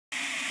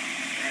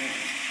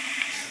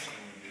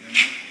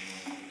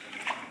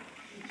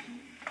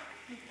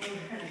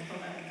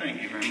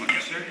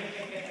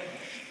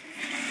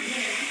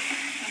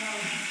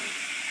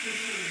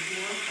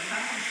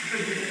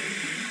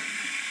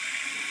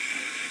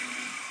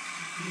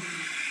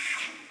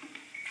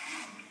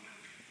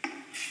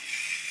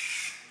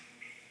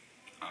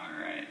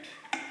Alright.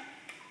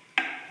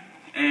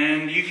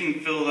 And you can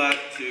fill that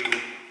to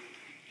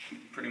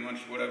pretty much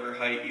whatever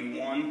height you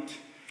want.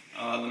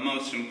 The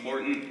most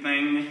important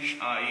thing,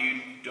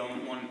 you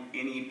don't want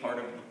any part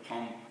of the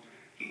pump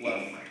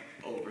left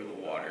over the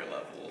water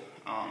level.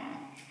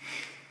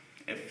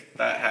 If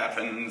that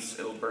happens,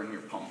 it'll burn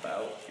your pump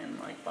out in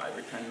like 5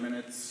 or 10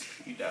 minutes.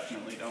 You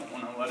definitely don't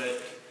want to let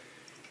it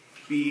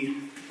be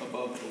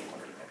above the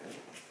water level.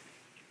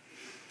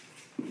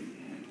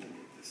 And we'll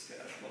get this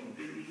guy plugged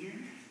in here.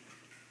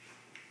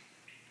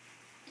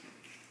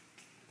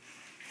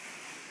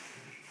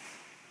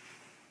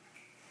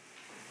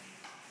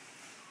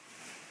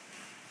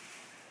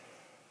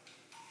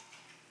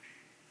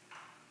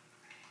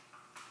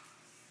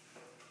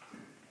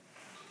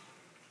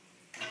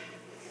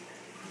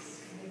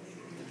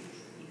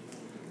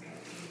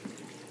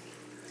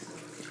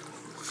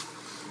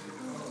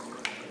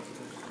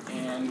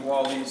 And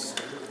while these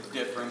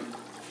different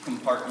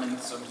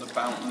compartments of the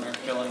fountain are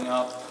filling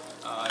up,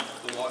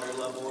 if the water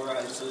level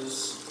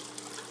rises,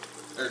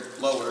 or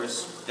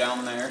lowers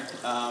down there,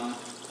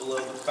 below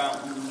the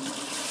fountain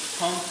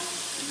pump,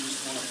 you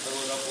just want to fill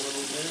it up a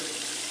little bit.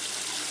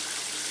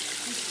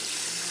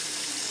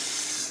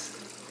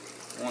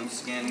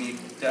 Once again, you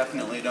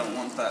definitely don't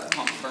want that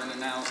pump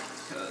burning out,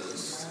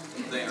 because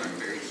they aren't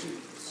very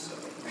cheap. So.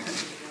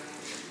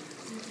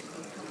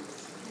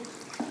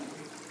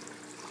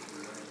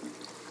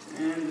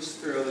 And just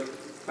throw the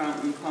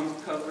fountain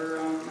pump cover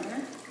on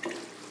there.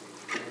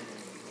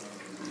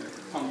 Or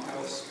pump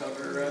house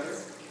cover, rather.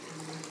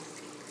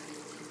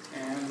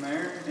 And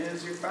there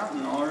is your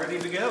fountain all ready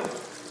to go.